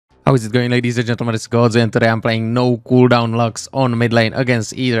How is it going, ladies and gentlemen? It's DOGZU, and today I'm playing no cooldown Lux on mid lane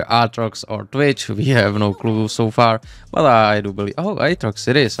against either Aatrox or Twitch. We have no clue so far, but I do believe... Oh, Aatrox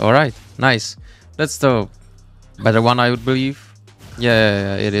it is. Alright, nice. That's the better one, I would believe.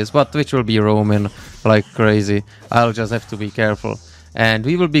 Yeah, it is. But Twitch will be roaming like crazy. I'll just have to be careful. And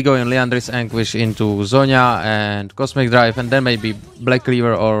we will be going Leandris Anguish into Zonya and Cosmic Drive, and then maybe Black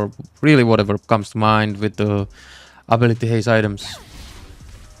Cleaver or really whatever comes to mind with the ability haste items.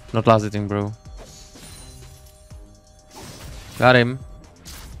 Not last hitting, bro. Got him.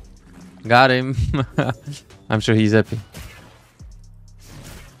 Got him. I'm sure he's happy.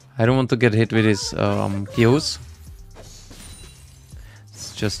 I don't want to get hit with his Qs.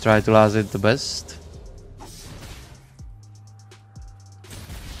 Let's just try to last it the best.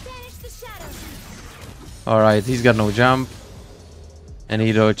 Alright, he's got no jump. And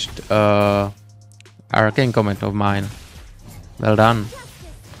he dodged arcane comment of mine. Well done.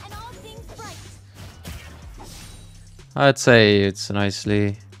 I'd say it's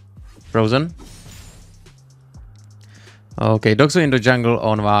nicely frozen. Okay, DOGZU in the jungle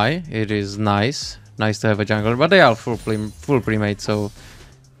on Y. It is nice. Nice to have a jungler, but they are full pre-made, so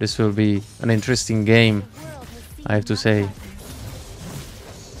this will be an interesting game, I have to say.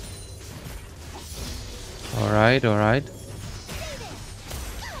 Alright.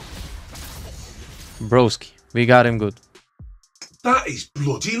 Broski, we got him good. That is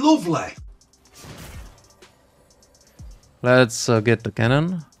bloody lovely. Let's get the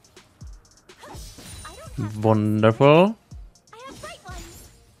cannon. Wonderful.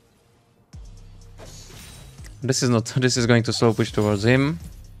 This is going to slow push towards him.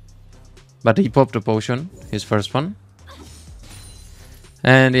 But he popped a potion, his first one.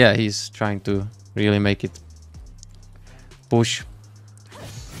 And yeah, he's trying to really make it push.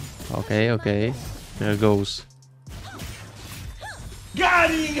 Okay. There goes.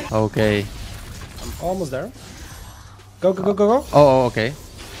 Got him! Okay. I'm almost there. Go. Oh, okay.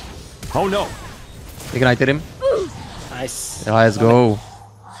 Oh no. Ignited him. Nice. Let's go.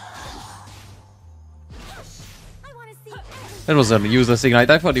 That was a useless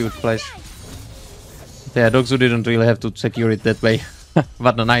ignite. I thought he would flash. Yeah, DOGZU didn't really have to secure it that way.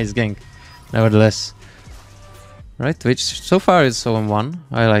 But a nice gank, nevertheless. Right, Twitch. So far it's 0-1.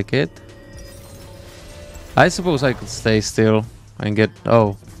 I like it. I suppose I could stay still and get...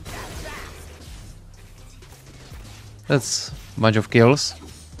 Oh. That's a bunch of kills.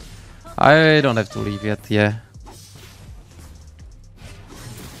 I don't have to leave yet, yeah.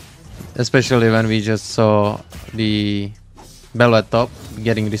 Especially when we just saw the Bello at top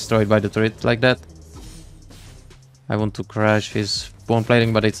getting destroyed by the turret like that. I want to crash his bone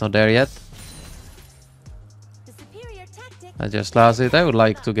plating, but it's not there yet. I just lost it. I would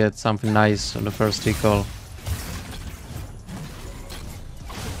like to get something nice on the first recall.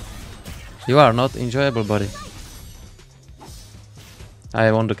 You are not enjoyable, buddy. I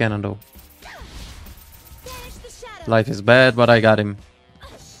want the cannon though. Life is bad, but I got him.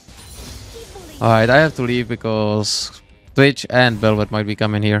 Alright, I have to leave because Twitch and Velvet might be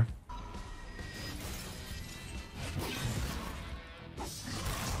coming here.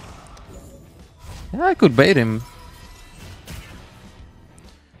 Yeah, I could bait him.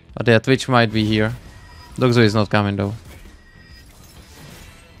 But yeah, Twitch might be here. DOGZU is not coming though.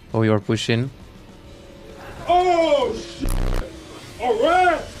 Oh, you're pushing. Oh, shit.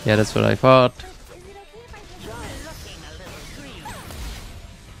 Alright! Yeah, that's what I thought.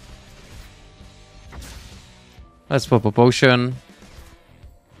 Let's pop a potion.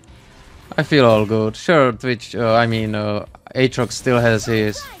 I feel all good. Sure, Twitch, Aatrox still has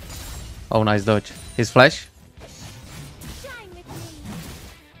his... Oh, nice dodge. His flash.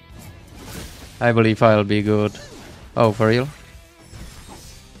 I believe I'll be good. Oh, for real?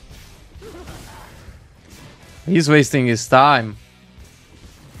 He's wasting his time.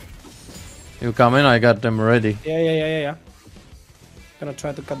 You come in, I got them ready. Yeah. Gonna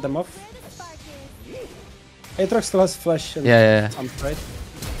try to cut them off. Aatrox still has flash. And Yeah. some right.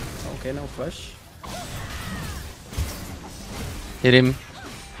 Okay, no flash. Hit him.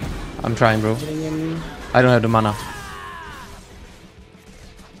 I'm trying, bro. Hitting him. I don't have the mana.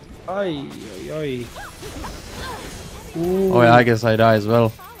 Oi. Oh yeah, I guess I die as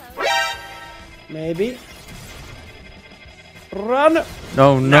well. Maybe. Run!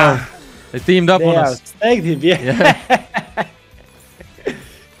 No. Nah. They teamed up on us. Snagged him, yeah.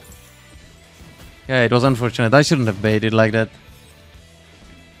 Yeah, it was unfortunate. I shouldn't have baited like that.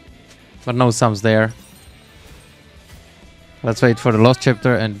 But no sums there. Let's wait for the last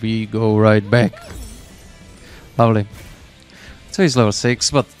chapter and we go right back. Lovely. So he's level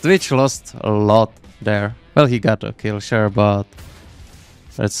 6, but Twitch lost a lot there. Well, he got a kill, sure, but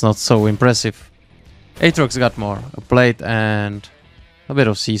That's not so impressive. Aatrox got more. A plate and a bit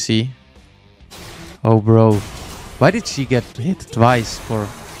of CC. Oh, bro. Why did she get hit twice for...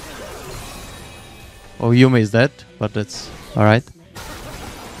 Oh, Yume is dead, but that's alright.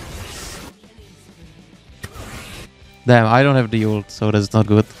 Damn, I don't have the ult, so that's not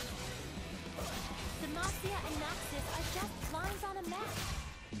good.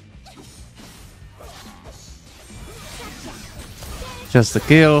 Just a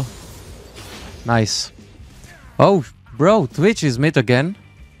kill. Nice. Oh, bro, Twitch is mid again.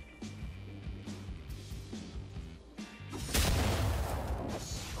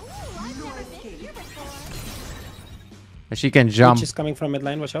 She can jump. She's coming from mid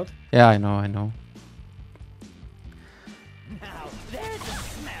lane, watch out. Yeah, I know, I know. Now there's a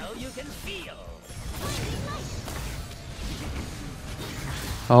smell you can feel.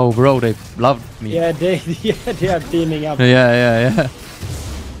 Oh, bro, they loved me. Yeah, they are teaming up. Yeah.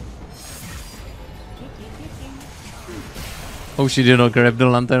 Oh, she did not grab the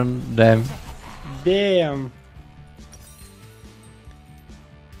lantern. Damn. Damn.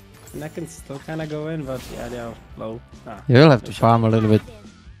 And I can still kind of go in, but yeah, they are low. Ah, You'll have to farm a little bit.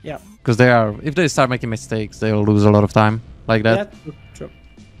 yeah. Because they are, if they start making mistakes, they'll lose a lot of time. Like that. Yeah, true.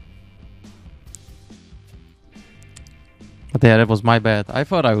 But yeah, that was my bad. I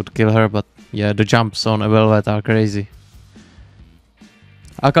thought I would kill her, but yeah, the jumps on a Velvet are crazy.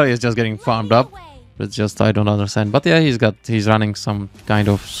 Akali is just getting farmed up. It's just, I don't understand. But yeah, he's running some kind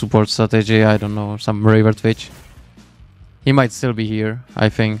of support strategy. I don't know, some River Twitch. He might still be here, I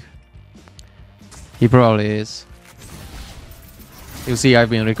think. He probably is. You see,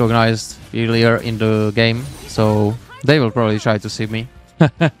 I've been recognized earlier in the game, so they will probably try to see me.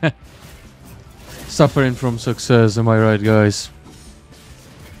 Suffering from success, am I right, guys?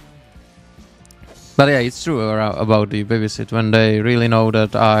 But yeah, it's true about the babysit. When they really know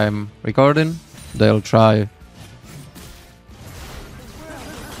that I'm recording, they'll try.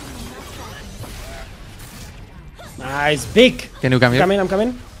 Nice, big. Can you come here? I'm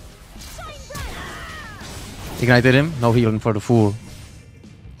coming. Ignited him. No healing for the fool.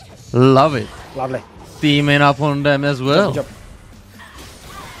 Love it. Lovely. Teaming up on them as well. Good job.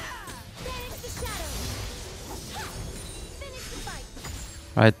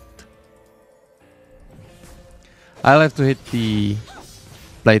 Right. I'll have to hit the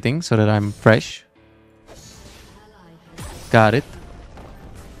plating so that I'm fresh. Got it.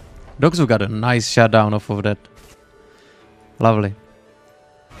 DOGZU got a nice shutdown off of that. Lovely.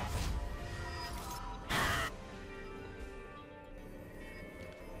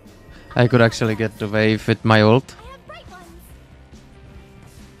 I could actually get the wave with my ult.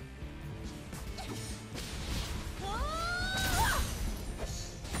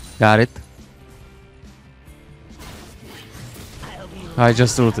 Got it. I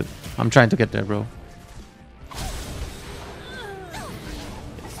just ulted. I'm trying to get there, bro.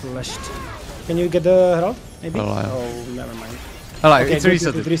 Flushed. Can you get the herald? Maybe? Oh, never mind. Oh, Okay, it's good,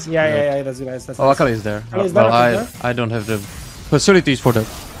 reset. good, good. Yeah, that's nice. That's Oh, nice. Akali is there. Akali is there, Well, Akali is I don't have the facilities for that.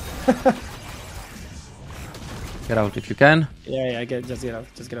 Get out if you can. Yeah, just get out.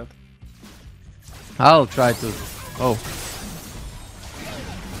 Just get out. I'll try to... Oh.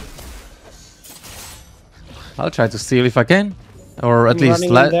 I'll try to steal if I can. Or at least... Running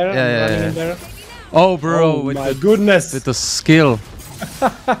in there, Yeah. running in there. Oh, bro. Oh with my the, goodness. With the skill.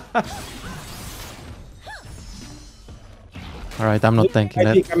 Alright, I'm not tanking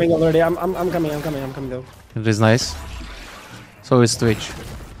Might be that. coming already. I'm coming though. It is nice. So is Twitch.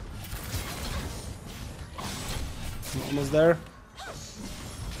 Almost there.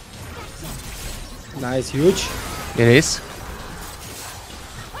 Nice, huge. It is.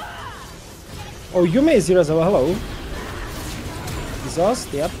 Oh, Yume is here as well. Hello.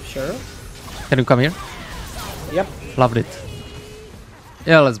 Exhaust. Yep, sure. Can you come here? Yep. Loved it.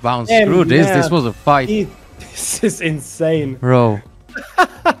 Yeah, let's bounce. Damn, Screw this. man. This was a fight. This is insane. Bro.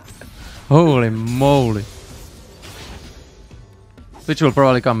 Holy moly. Twitch will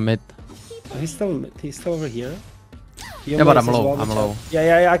probably come mid. He's still over here. Yeah, but Yume I'm is as low. well, I'm watch low. out.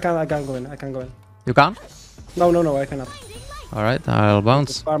 Yeah, I can't go in. You can't? No, I cannot. Alright, I'll bounce.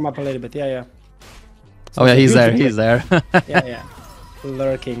 Just farm up a little bit. Yeah. Oh yeah, he's there. Huge He's there. Yeah.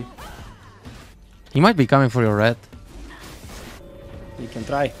 Lurking. He might be coming for your red. You can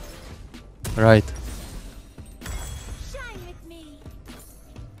try. Right.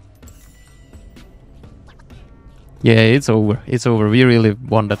 Yeah, it's over. It's over. We really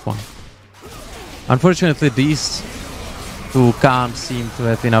won that one. Unfortunately, these two can't seem to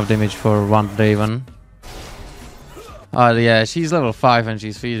have enough damage for one Draven. Yeah, she's level 5 and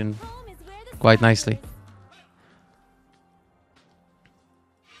she's feeding quite nicely.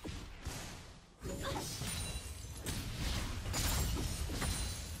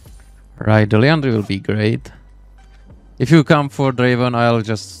 Right, the Leandry will be great. If you come for Draven, I'll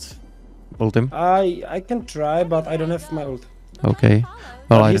just ult him. I can try, but I don't have my ult. Okay.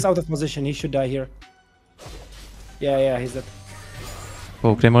 Well, But he's out of position. He should die here. Yeah, he's dead.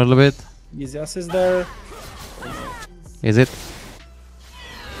 poked him a little bit. Easy assist there. Is it?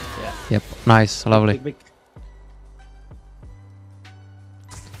 Yeah. Yep. Nice. Lovely. Big.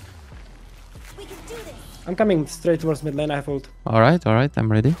 I'm coming straight towards mid lane. I have ult. Alright,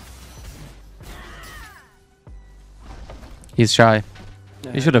 I'm ready. He's shy.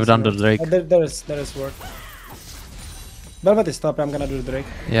 Yeah, He should have done the there's Drake. There is work. Velvet is top. I'm gonna do the Drake.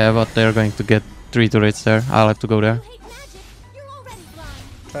 Yeah, but they're going to get 3 turrets there. I'll have to go there.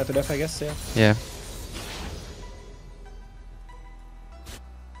 Try to def, I guess. Yeah. Yeah.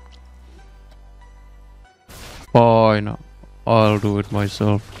 Oh, no. I'll do it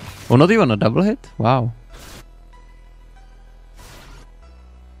myself. Oh, not even a double hit? Wow.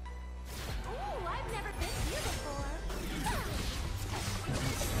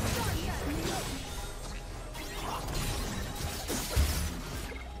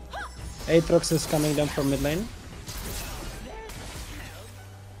 Aatrox is coming down from mid lane.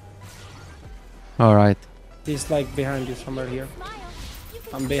 Alright. He's like behind you somewhere here.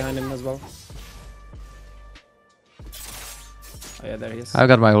 I'm behind him as well. Oh yeah, there he is. I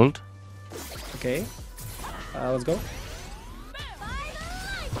got my ult. Okay. Let's go.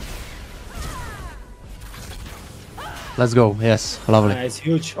 Let's go. Yes, lovely. Nice,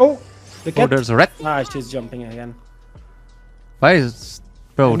 huge. Oh, the cat. Oh, there's a red. Ah, she's jumping again. Why is...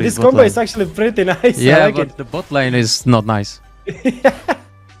 Bro, And this bot combo lane- is actually pretty nice. Yeah, I like but the bot lane is not nice. it.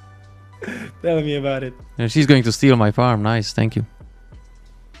 Tell me about it. And she's going to steal my farm. Nice, thank you.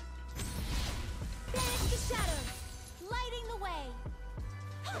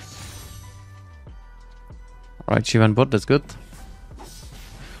 Alright, she went bot, that's good.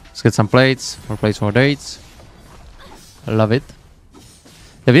 Let's get some plates. More plates, more dates. I love it.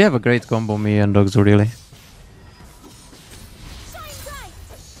 Yeah, we have a great combo, me and DOGZU, really.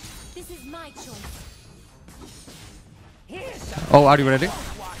 Oh, are you ready?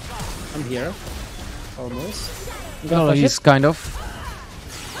 I'm here. Almost. You No, gonna flash he's it? kind of.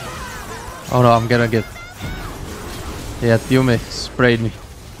 Oh no, I'm gonna get. Yeah, Yumi sprayed me.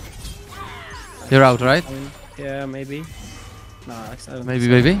 You're out, right? Yeah, maybe. Nah, I don't Maybe,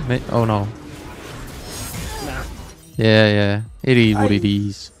 think baby? Oh no. so. Nah. Yeah. It is what it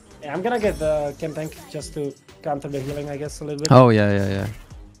is. Yeah, I'm gonna get the camp tank just to counter the healing, I guess, a little bit. Oh, yeah.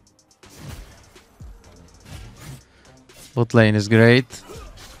 Bot lane is great.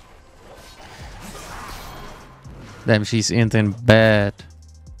 Damn, she's inting bad.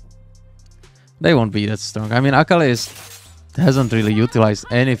 They won't be that strong. I mean, Akali hasn't really utilized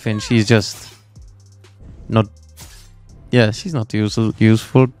anything. She's just not... Yeah, she's not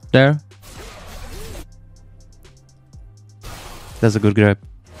useful there. That's a good grab.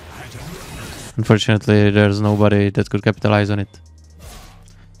 Unfortunately, there's nobody that could capitalize on it.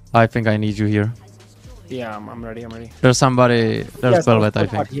 I think I need you here. Yeah, I'm ready. There's somebody... There's Yes, Velvet, I I'll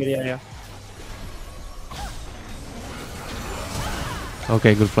think. park here, yeah.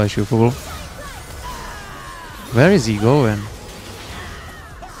 Okay, good flash, you fool. Where is he going?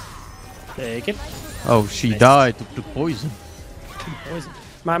 Take it. Oh, she Nice. died to poison. Poison.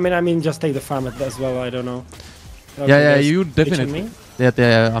 I mean, just take the farm as well. I don't know. Yeah, guys you pitching definitely. me? Yeah,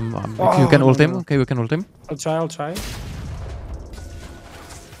 if you can Oh, ult him, no. okay, we can ult him. I'll try.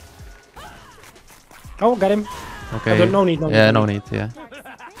 Oh, got him. Okay. No need. Yeah, no need, yeah.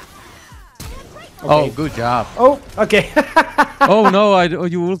 Oh, Okay. good job. Oh, okay. Oh no,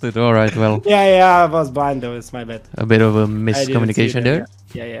 you ulted. Alright, well, yeah, I was blind though. It's my bad. a bit of a I didn't see miscommunication it, there.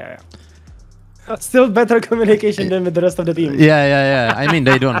 Yeah. Still better communication than with the rest of the team. Yeah. I mean,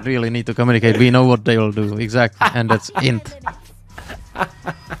 they don't really need to communicate. We know what they will do. Exactly. And that's int.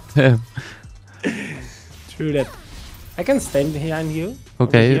 True that. I can stand behind you. over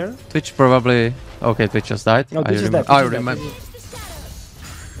Okay, here. Twitch probably... Okay, Twitch just died. No, I Twitch is remember. dead, I Twitch is dead. remember.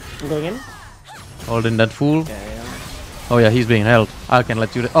 I'm going in. Holding that fool. Yeah. Oh yeah, he's being held. I can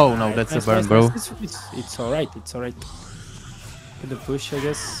let you... Oh no, Alright, that's nice, a burn, nice, bro. nice. It's alright. Get the push, I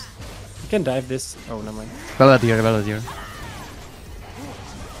guess. You can dive this. Oh, never mind. Velvet here.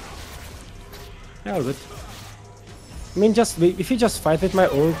 Yeah, all good. I mean, if you just fight with my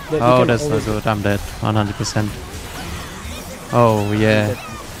ult, then you Oh, can that's not always- good. I'm dead. 100%. Oh, yeah.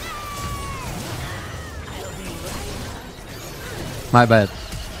 My bad.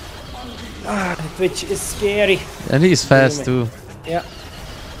 Ah, the Twitch is scary. And he's fast too. Yeah.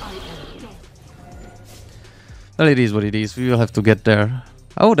 Well, it is what it is. We will have to get there.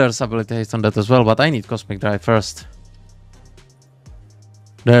 Oh, there's ability haste on that as well, but I need Cosmic Drive first.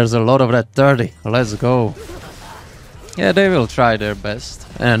 There's a lot of that 30. Let's go. Yeah, they will try their best,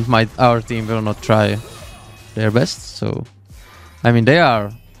 and our team will not try their best. So, I mean, they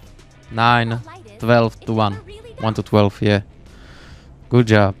are 9, 12 to 1. 1 to 12, yeah. Good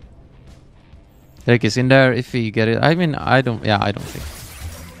job. Rick is in there if we get it. I mean, I don't think.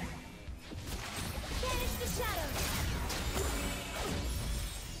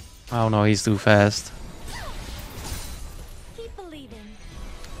 Oh no, he's too fast.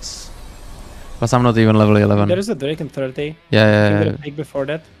 But I'm not even level 11. There is a Drake in 30. Yeah. Can get a pick before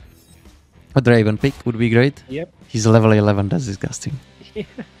that. A Draven pick would be great. Yep. He's level 11, that's disgusting.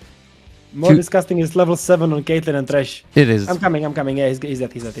 More disgusting is level 7 on Caitlyn and Thresh. It is. I'm coming. Yeah, he's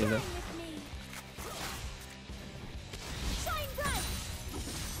dead.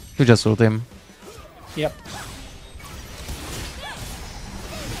 You just ult him. Yep.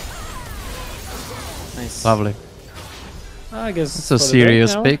 Nice. Lovely. I guess It's a for the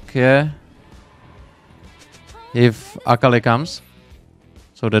serious break now. pick, yeah. If Akali comes,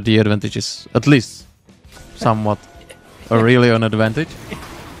 so that the advantage is at least somewhat or really an advantage.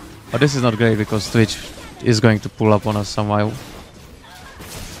 But this is not great because Twitch is going to pull up on us somehow.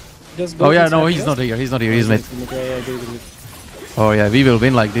 Just go Oh yeah, inside, no, he's yes? not here. He's not here. He's mid. Yeah, good. Oh yeah, we will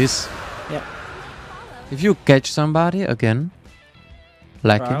win like this. Yeah. If you catch somebody again,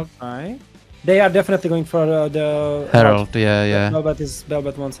 like him. Try. They are definitely going for the Herald, yeah.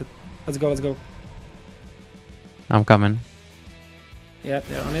 Belbat wants it. Let's go. I'm coming. Yeah,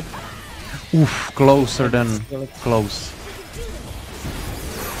 they're on it. Oof, closer than close.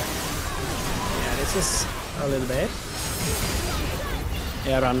 Yeah, this is a little bad.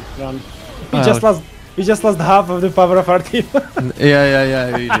 Yeah, run. We just lost half of the power of our team.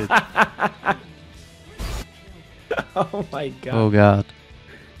 Yeah, we did. Oh my god. Oh god.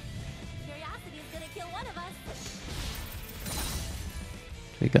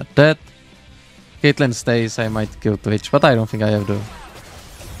 We got that. Caitlyn stays, I might kill Twitch, but I don't think I have the...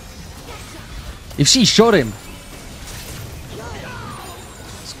 If she shot him!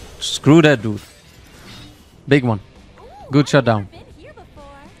 Screw that dude. Big one. Good shutdown.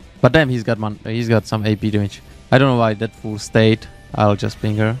 But damn, he's got some AP damage. I don't know why that fool stayed. I'll just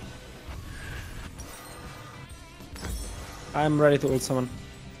ping her. I'm ready to ult someone.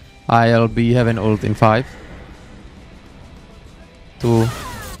 I'll be having ult in 5. 2.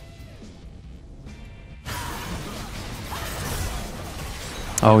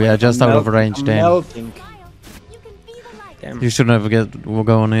 Oh yeah, just out of range, damn. Melting. Damn. You should never get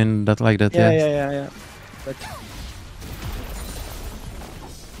going in that like that, yeah. Yeah. But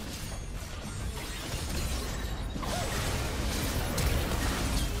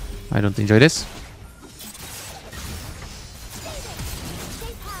I don't enjoy this.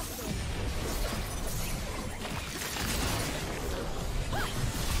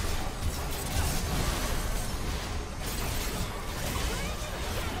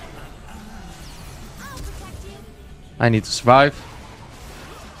 I need to survive.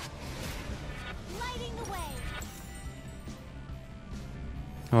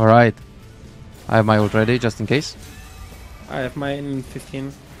 Alright. I have my ult ready, just in case. I have mine in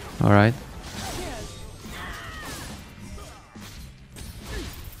 15. Alright.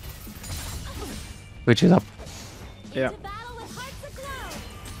 Which is up. Yeah.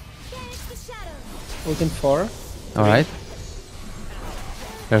 Ult in 4. Alright.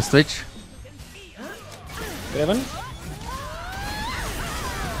 There's Twitch. 11.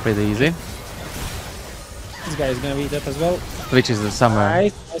 Pretty easy. This guy is gonna be dead as well. Twitch is the summer.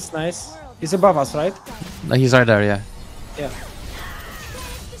 Nice. He's above us, right? He's right there, yeah. Yeah.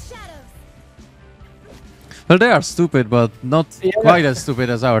 Well, they are stupid, but not quite as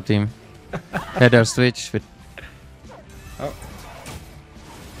stupid as our team. Yeah, there's Twitch with... Oh.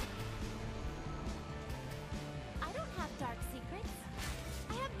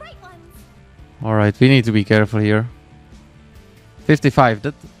 Alright, we need to be careful here. 55,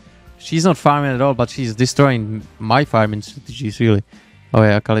 that... She's not farming at all, but she's destroying my farming strategies, really. Oh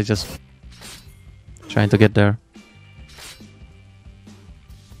yeah, Akali just... trying to get there.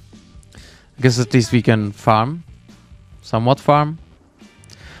 I guess at least we can farm. Somewhat farm.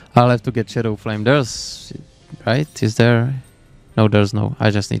 I'll have to get Shadow Flame. There's... Right? Is there... No, there's no. I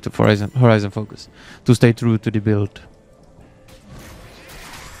just need to horizon focus. To stay true to the build.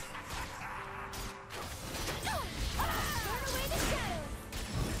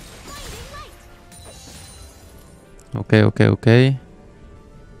 Okay.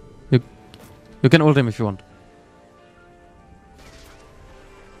 You can ult him if you want.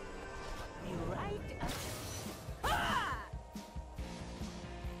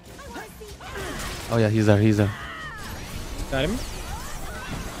 Oh yeah, he's there. Got him.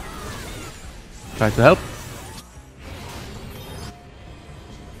 try to help.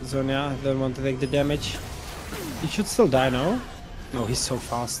 Zonia, don't want to take the damage. He should still die now. No, he's so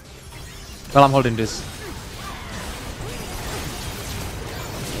fast. Well, I'm holding this.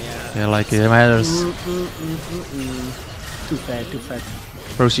 Yeah, like it matters. Too fat, too fat.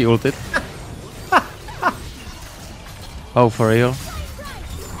 Roshi ulted. Oh, for real?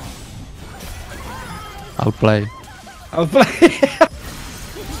 I'll play. I'll play.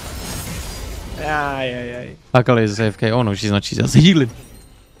 Yeah. Akali is AFK. Oh no, she's not. She's just healing.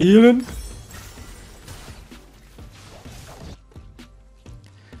 Healing.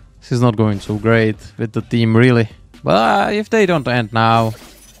 This is not going so great with the team, really. But if they don't end now,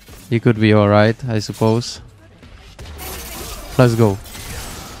 he could be alright, I suppose. Let's go.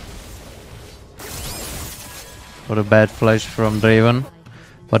 What a bad flash from Draven.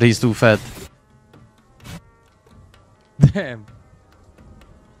 But he's too fat. Damn.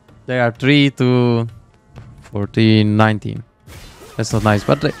 They are 3 to 14, 19. That's not nice,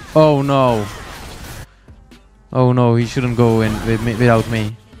 but they, oh no. Oh no, he shouldn't go in with me, without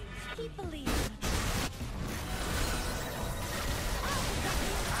me.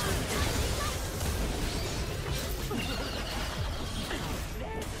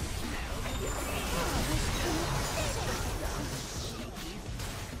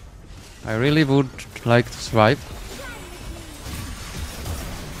 I really would like to survive.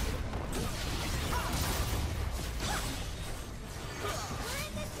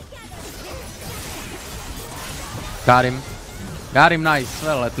 Got him. Got him, nice.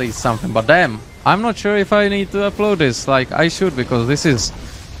 Well, at least something. But damn, I'm not sure if I need to upload this. Like, I should, because this is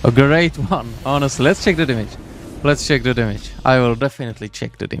a great one. Honestly, let's check the damage. Let's check the damage. I will definitely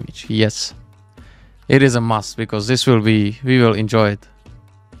check the damage. Yes. It is a must, because this will be... We will enjoy it.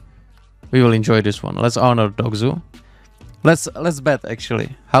 We will enjoy this one. Let's honor DOGZU. Let's bet,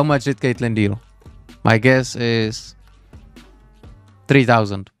 actually. How much did Caitlyn deal? My guess is...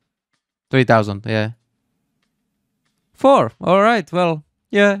 3,000. 3,000, yeah. 4. Alright, well,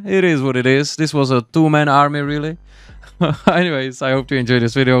 yeah, it is what it is. This was a 2-man army, really. Anyways, I hope you enjoyed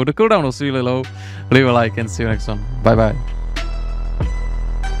this video. The cooldown was really low. Leave a like and see you next one. Bye bye.